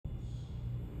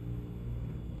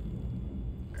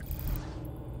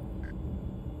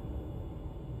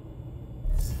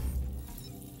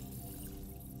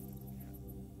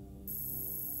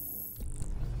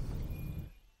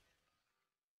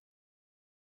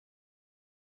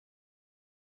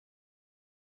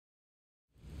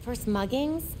First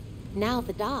muggings, now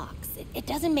the docks. It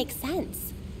doesn't make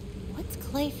sense. What's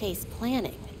Clayface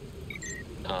planning?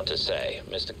 Hard to say.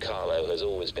 Mr. Carlo has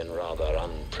always been rather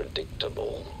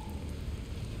unpredictable.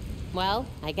 Well,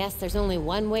 I guess there's only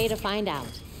one way to find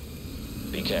out.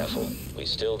 Be careful. We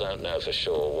still don't know for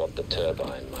sure what the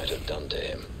turbine might have done to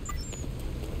him.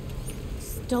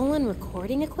 Stolen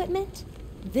recording equipment?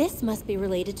 This must be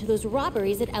related to those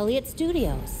robberies at Elliott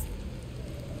Studios.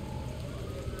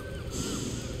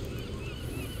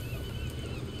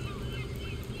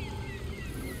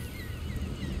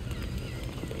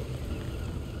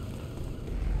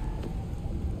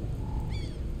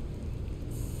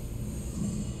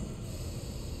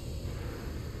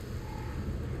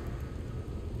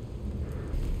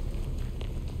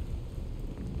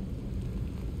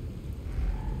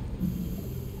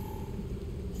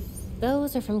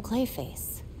 Those are from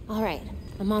Clayface. All right,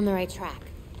 I'm on the right track.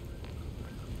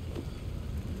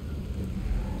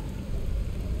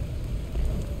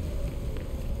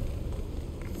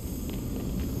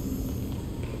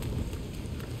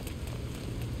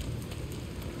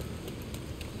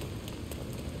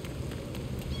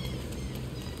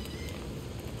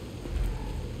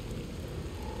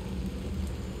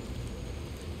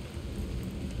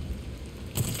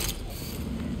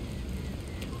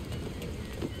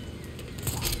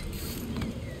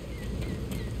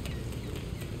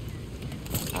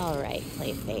 All right,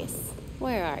 Clayface.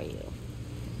 Where are you?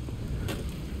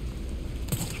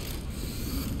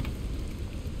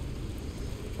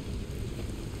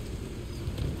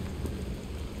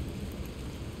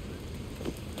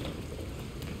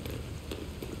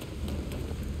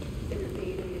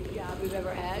 Job we've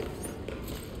ever had.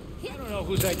 I don't know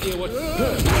whose idea was.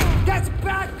 That's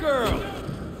Batgirl!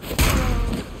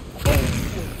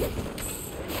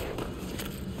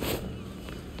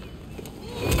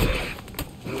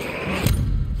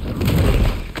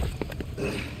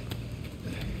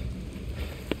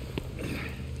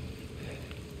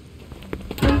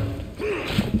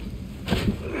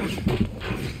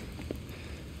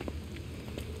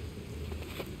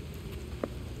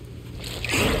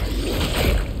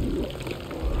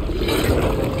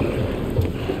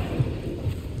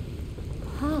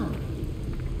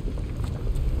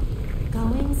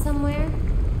 Somewhere?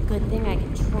 Good thing I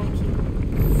can track you.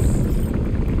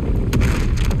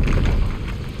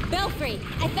 Belfry!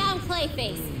 I found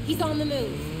Clayface. He's on the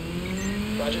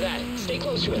move. Roger that. Stay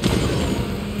close to him.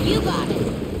 You got it.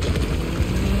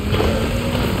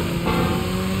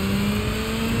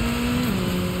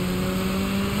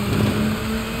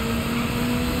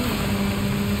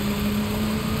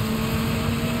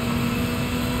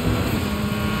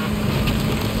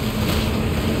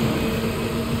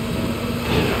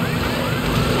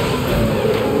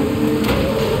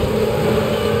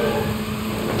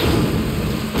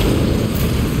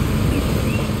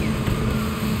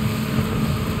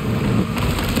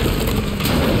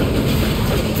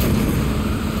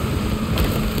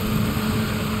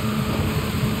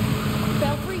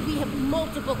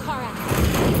 Multiple car accidents.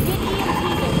 Get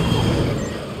EMTs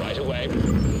in. Right away.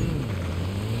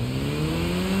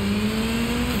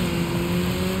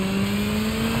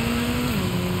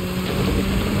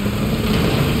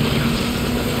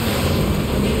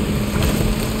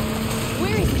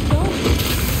 Where is he going?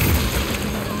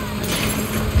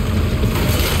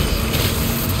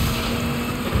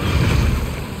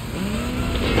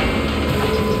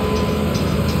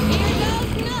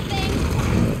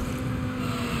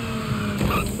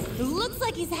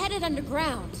 He's headed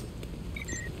underground.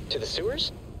 To the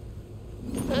sewers?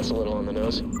 That's a little on the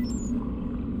nose.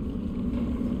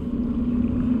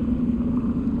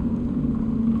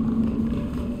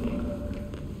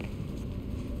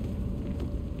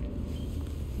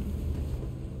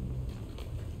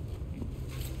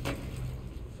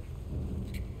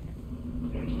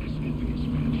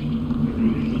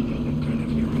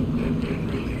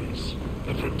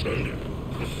 A pretender,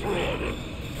 a fraud,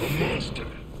 a monster.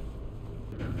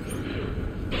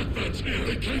 That's here.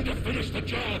 They came to finish the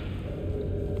job.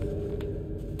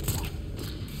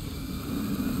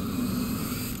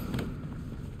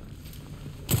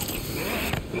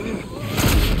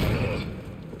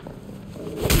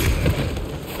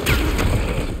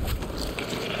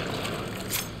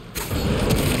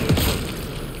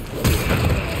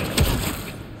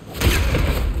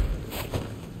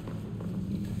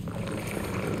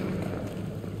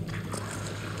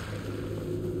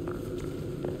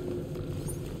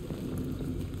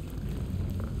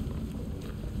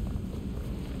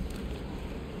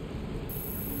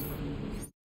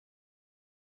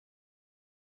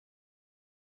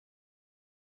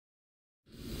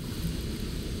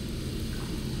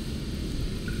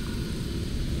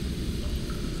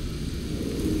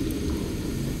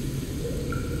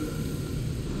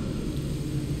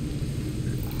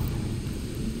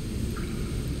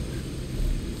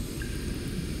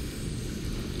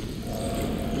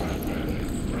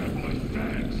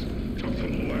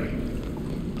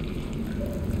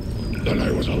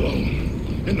 was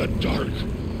alone. In the dark.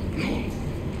 No,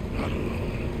 not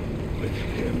alone. With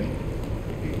him.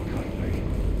 He cut me.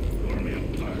 Tore me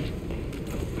apart.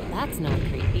 That's not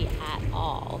creepy at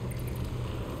all.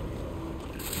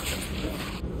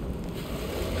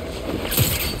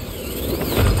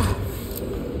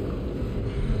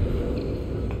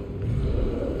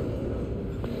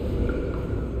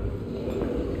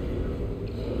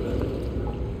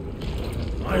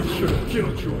 I should have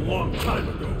killed you a long time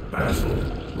ago, Basil.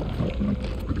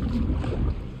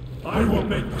 I won't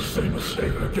make the same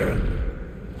mistake again.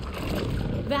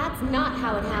 That's not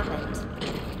how it happened.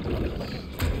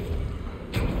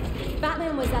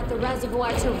 Batman was at the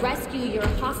reservoir to rescue your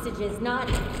hostages, not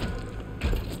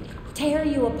tear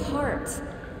you apart.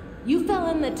 You fell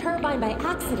in the turbine by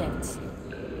accident.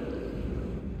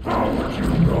 How would you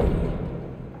know?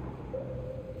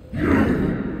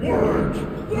 You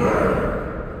weren't there!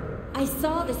 I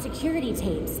saw the security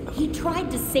tapes. He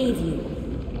tried to save you.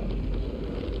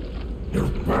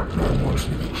 If Batman wants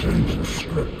me to change the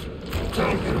script,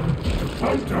 tell him to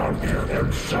come down here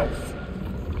himself.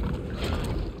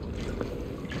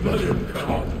 Let him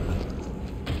come.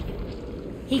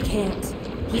 He can't.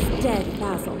 He's dead,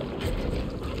 Basil.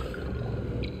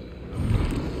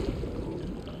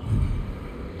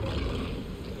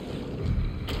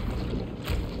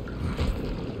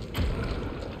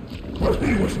 But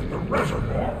he was in the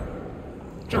reservoir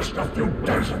just a few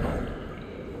days ago.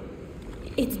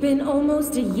 It's been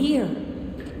almost a year.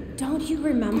 Don't you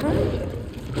remember?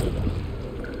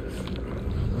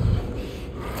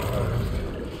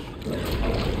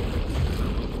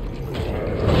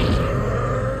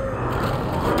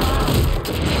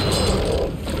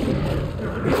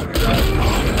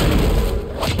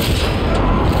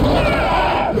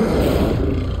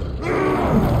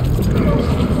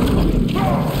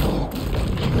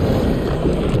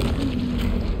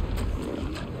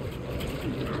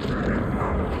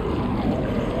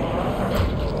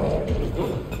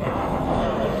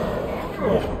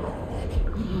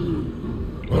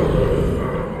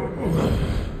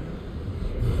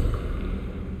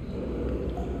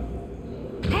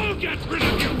 I'll get rid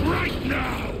of you right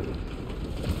now!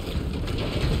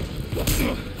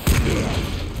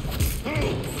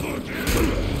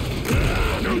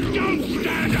 You don't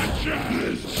stand a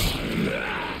chance!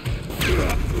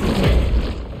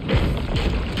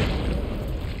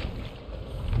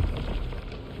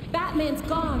 Batman's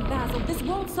gone, Basil. This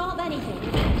won't solve anything.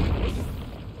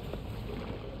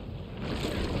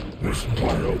 This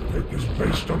biopic is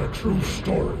based on a true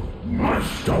story. My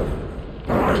story.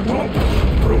 But I won't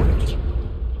ruin it.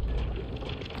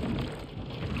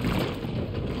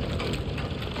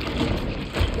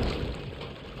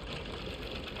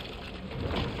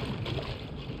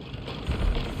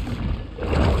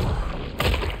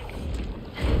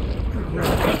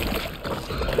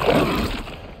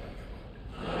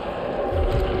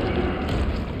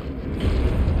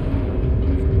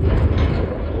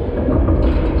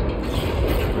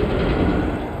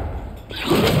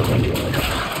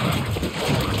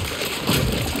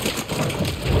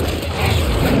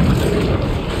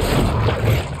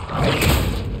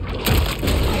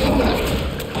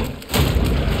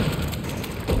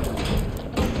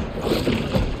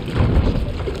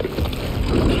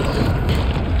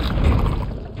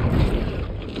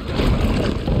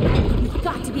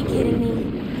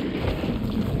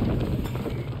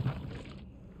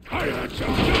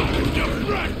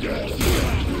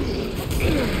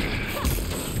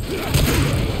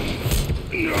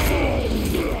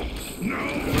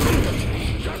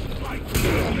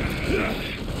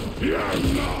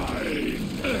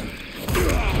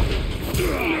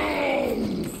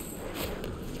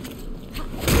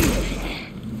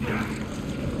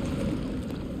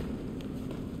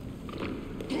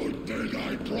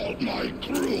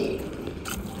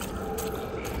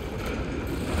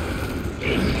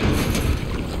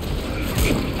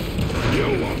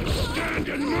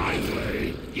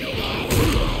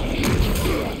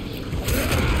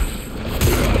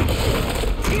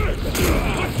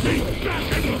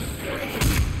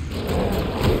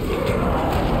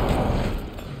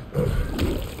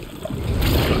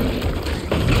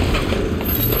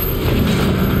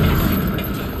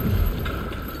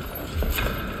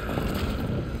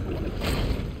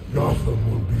 Gotham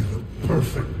will be the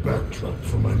perfect backdrop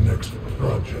for my next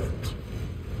project.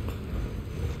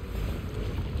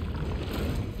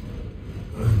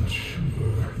 I'm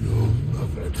sure you'll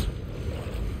love it.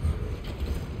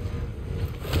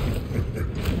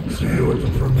 See you at the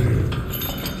premiere.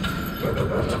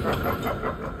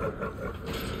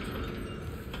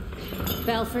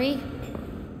 Belfry?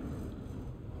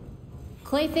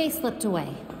 Clayface slipped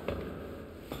away.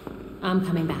 I'm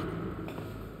coming back.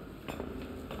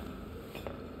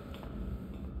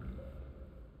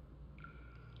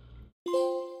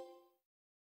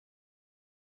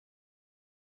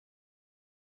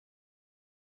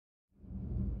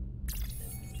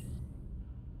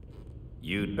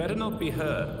 You'd better not be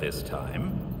hurt this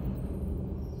time.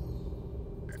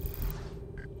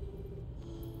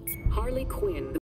 Harley Quinn.